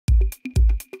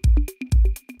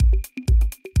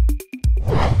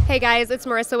Hey guys, it's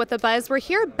Marissa with The Buzz. We're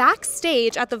here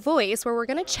backstage at The Voice where we're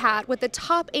going to chat with the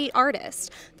top 8 artists.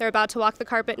 They're about to walk the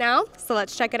carpet now, so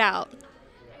let's check it out.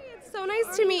 Hey, it's so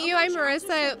nice to meet you. I'm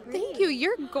Marissa. Thank you.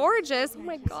 You're gorgeous. Oh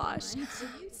my gosh.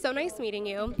 So nice meeting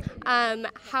you.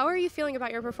 How are you feeling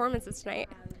about your performances tonight?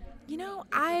 You know,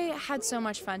 I had so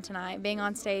much fun tonight being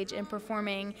on stage and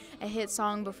performing a hit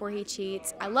song, Before He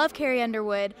Cheats. I love Carrie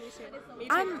Underwood.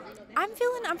 I'm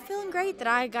feeling great that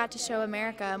I got to show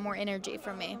America more energy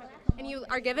from me. And you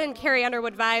are giving Carrie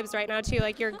Underwood vibes right now too,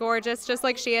 like you're gorgeous just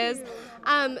like she is.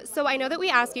 So I know that we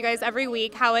ask you guys every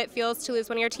week how it feels to lose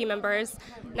one of your team members.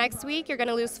 Next week you're going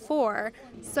to lose 4.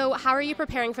 So how are you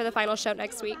preparing for the final show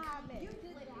next week?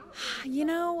 You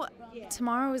know,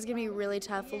 tomorrow is going to be really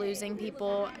tough losing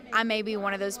people. I may be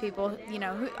one of those people, you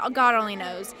know, who God only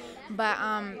knows. But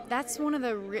that's one of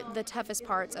the toughest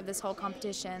parts of this whole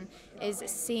competition is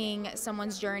seeing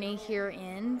someone's journey here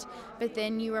end. But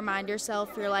then you remind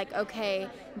yourself, you're like, okay,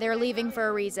 they're leaving for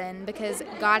a reason because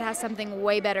God has something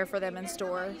way better for them in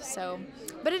store. So,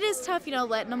 but it is tough, you know,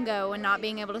 letting them go and not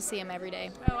being able to see them every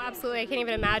day. Oh, absolutely. I can't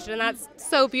even imagine. And that's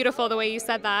so beautiful the way you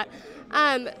said that.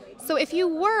 So if you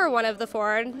were one of the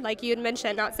 4, like you had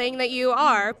mentioned, not saying that you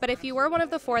are, but if you were one of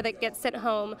the 4 that gets sent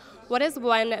home, what is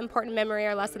one important memory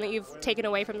or lesson that you've taken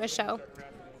away from this show?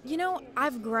 You know,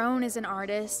 I've grown as an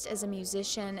artist, as a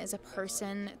musician, as a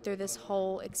person through this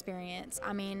whole experience.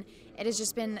 I mean, it has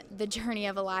just been the journey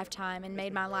of a lifetime and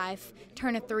made my life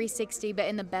turn a 360, but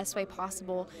in the best way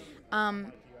possible.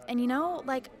 And you know,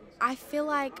 like, I feel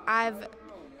like I've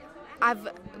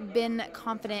been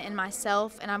confident in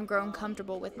myself and I've grown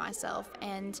comfortable with myself,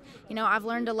 and you know, I've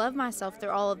learned to love myself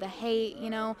through all of the hate, you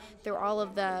know, through all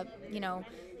of the, you know,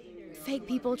 fake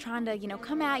people trying to, you know,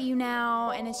 come at you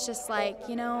now, and it's just like,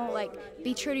 you know, like,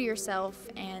 be true to yourself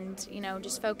and, you know,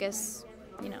 just focus,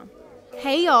 you know.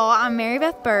 Hey y'all, I'm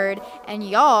Marybeth Byrd and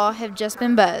y'all have just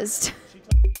been buzzed.